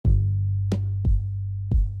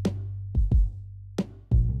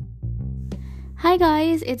Hi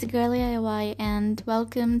guys, it's Girly IY and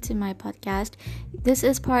welcome to my podcast. This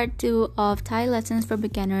is part 2 of Thai lessons for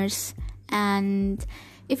beginners, and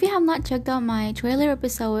if you have not checked out my trailer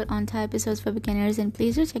episode on Thai episodes for beginners, then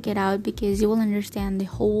please do check it out because you will understand the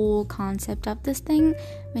whole concept of this thing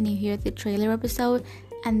when you hear the trailer episode,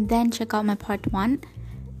 and then check out my part 1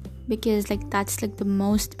 because that's the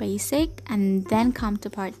most basic, and then come to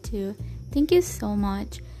part 2. Thank you so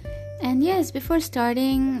much. And yes, before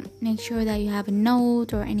starting, make sure that you have a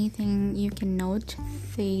note or anything you can note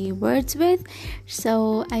the words with.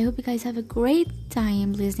 So I hope you guys have a great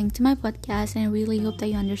time listening to my podcast, and I really hope that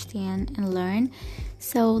you understand and learn.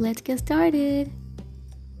 So let's get started.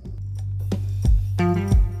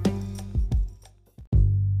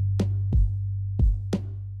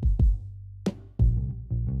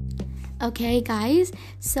 Okay guys,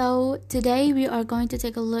 so today we are going to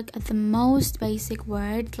take a look at the most basic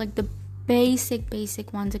words, the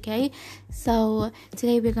basic ones, okay? So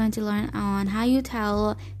today we're going to learn on how you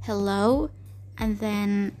tell hello, and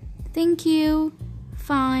then thank you,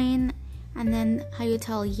 fine, and then how you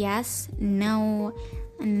tell yes, no,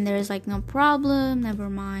 and there's no problem,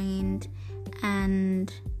 never mind,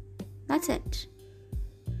 and that's it.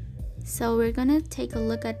 So we're gonna take a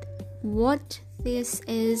look at what this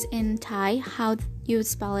is in Thai, how you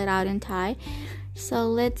spell it out in Thai. So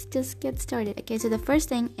let's just get started. Okay, so the first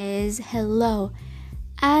thing is hello.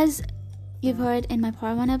 As you've heard in my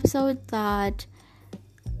part 1 episode, that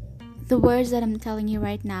the words that I'm telling you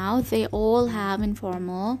right now, they all have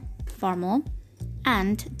informal, formal,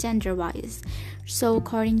 and gender wise. So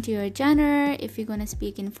according to your gender, if you're gonna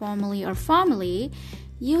speak informally or formally,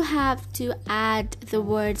 you have to add the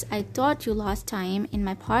words I taught you last time in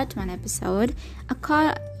my part 1 episode,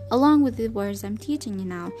 along with the words I'm teaching you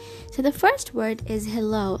now. So the first word is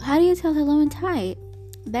hello. How do you tell hello in Thai?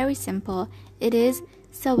 Very simple. It is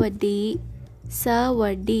sawadee,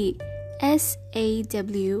 sawadee,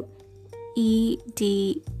 S-A-W-E-D-E-E,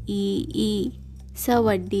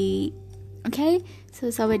 sawadee. Okay, so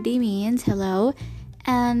sawadee means hello,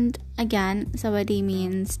 and again, sawadee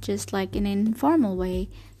means just in an informal way,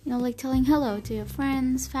 telling hello to your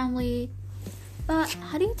friends, family. But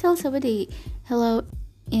how do you tell sawadee hello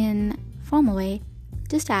in formal way?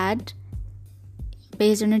 Just add,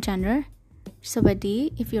 based on your gender,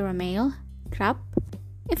 sawadee if you're a male, krap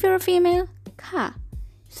if you're a female, ka,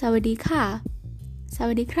 sawadee ka,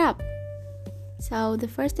 sawadee krap. So the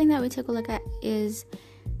first thing that we take a look at is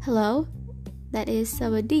hello, that is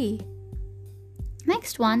sawadee.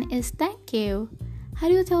 Next one is thank you. How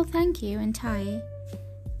do you tell thank you in Thai?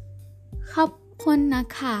 Khop kun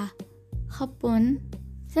naka. Khopun.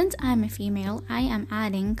 Since I'm a female, I am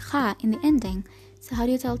adding ka in the ending. So how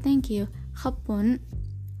do you tell thank you? Khopun.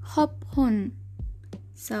 Khopun.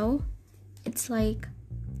 So it's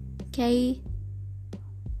K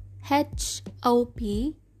H O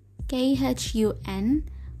P K H U N.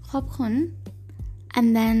 Khopun.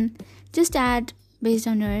 And then just add based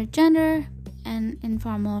on your gender and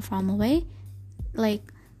informal or formal way,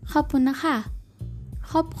 khopun naka,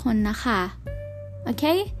 khopun naka.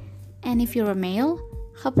 Okay? And if you're a male,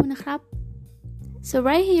 khopun nakrap. So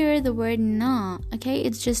right here, the word na, okay,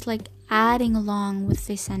 it's just adding along with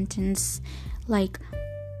the sentence,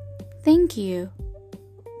 thank you,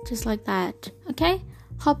 just like that. Okay?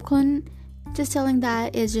 Khopun, just telling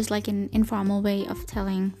that is just an informal way of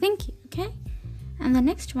telling thank you. Okay? And the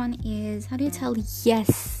next one is, how do you tell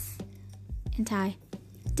yes in Thai?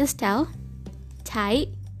 Just tell Thai.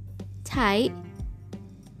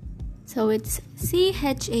 So it's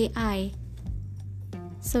C-H-A-I.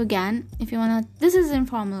 So again, if you wanna, this is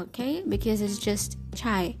informal, okay, because it's just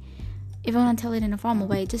chai. If you wanna tell it in a formal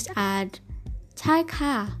way, just add Thai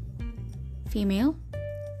ka, female,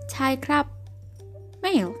 Thai krap,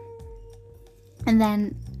 male, and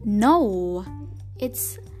then no,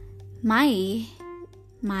 it's my.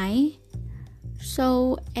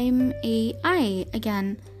 So M-A-I,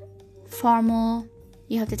 again, formal,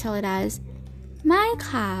 you have to tell it as my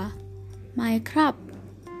ka, my krap.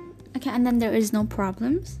 Okay, and then there is no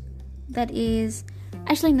problems. That is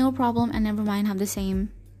actually no problem and never mind have the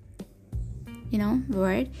same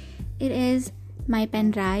word. It is my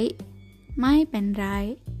pen rai.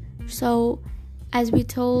 So as we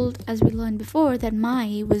learned before, that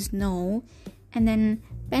my was no, and then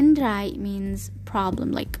pen rai means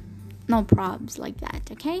problem, no probs,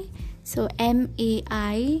 that. Okay, so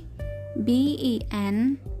M-A-I-B-E-N-R-A-I,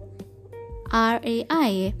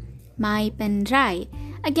 my pen rai.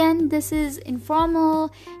 Again, this is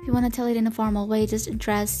informal. If you want to tell it in a formal way, just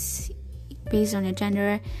address based on your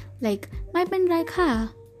gender, my pen rai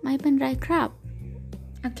ka, my pen rai krap.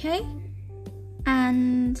 Okay?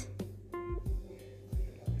 And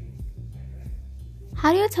How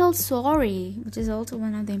do you tell sorry, which is also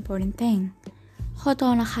one of the important thing? ขอโท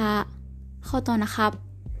ษนะคะ ขอโทษนะครับ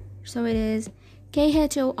so it is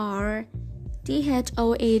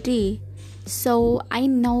KHORDHOAD. so I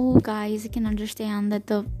know guys you can understand that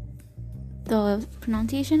the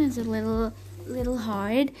pronunciation is a little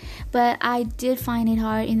hard, but I did find it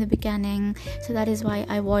hard in the beginning, so that is why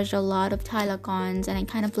I watched a lot of Thailand and I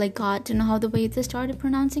kind of like got to know how the way they started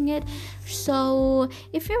pronouncing it. So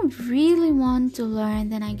if you really want to learn,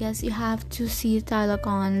 then I guess you have to see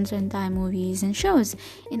Thailand and Thai movies and shows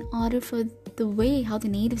in order for the way how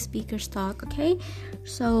the native speakers talk. Okay,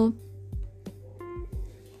 so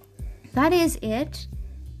that is it.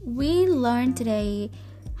 We learned today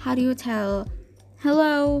how do you tell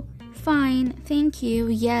hello, fine, thank you,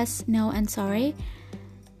 yes, no, and sorry.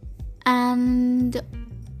 And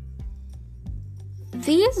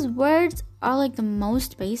these words are like the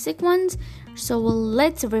most basic ones, so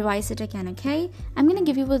let's revise it again, okay? I'm gonna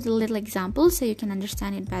give you a little example so you can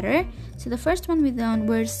understand it better. So the first one with the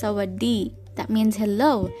word sawadee, that means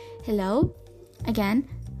hello. Hello. Again,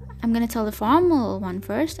 I'm gonna tell the formal one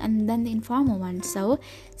first and then the informal one. So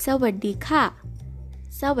sawadee ka,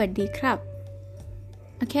 sawadee krap.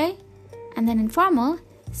 Okay? And then informal,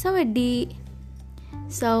 sawadee.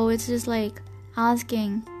 So it's just like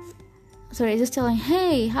asking, just telling,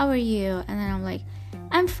 hey, how are you? And then I'm like,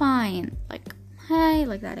 I'm fine. Like, hey,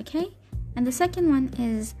 like that, okay? And the second one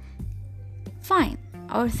is fine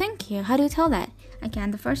or thank you. How do you tell that?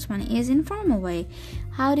 Again, the first one is informal way.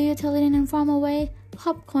 How do you tell it in informal way? ข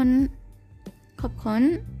อบคุณ ขอบคุณ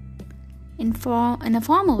in a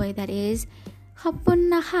formal way, that is ขอบคุณ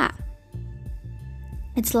นะคะ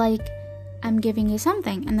It's like I'm giving you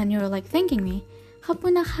something and then you're like thanking me. ขอบคุ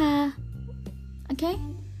ณนะคะ Okay?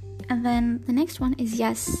 And then the next one is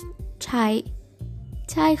yes. ใช่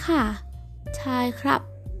ใช่ค่ะ ใช่ครับ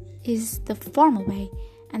is the formal way.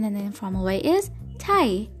 And then the informal way is ใช่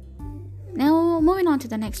Now moving on to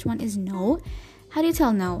the next one is no. How do you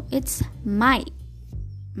tell no? It's might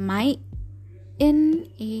in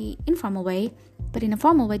a informal way, but in a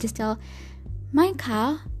formal way just tell ไม่ค่ะ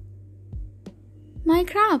ไม่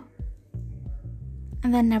ครับ and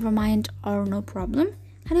then never mind or no problem.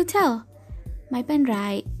 How do you tell? ไม่เป็นไร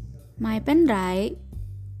ไม่เป็นไร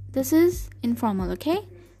This is informal, okay?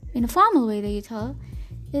 In a formal way that you tell,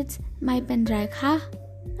 it's ไม่เป็นไรค่ะ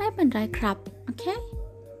ไม่เป็นไรครับ okay?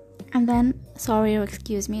 And then sorry or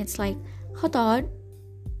excuse me, it's like ขอโทษ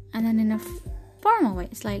and then in a formal way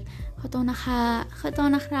it's like ขอโทษนะคะ ขอโทษ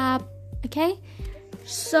นะครับ okay?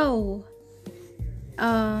 So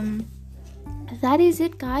that is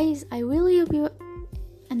it, guys. I really hope you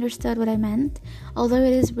understood what I meant, although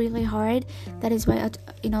it is really hard. That is why I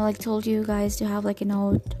told you guys to have like a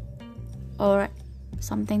note or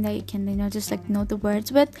something that you can just like note the words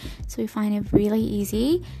with, so you find it really easy.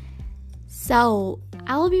 So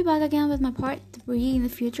I'll be back again with my part 3 in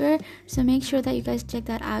the future, so make sure that you guys check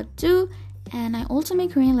that out too. And I also make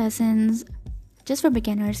Korean lessons just for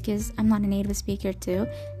beginners, because I'm not a native speaker too,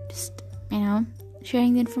 just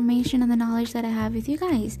sharing the information and the knowledge that I have with you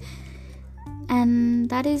guys. And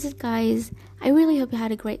that is it, guys. I really hope you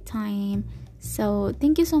had a great time. So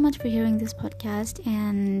thank you so much for hearing this podcast,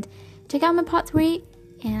 and check out my part 3,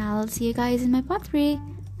 and I'll see you guys in my part 3.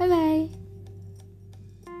 Bye bye.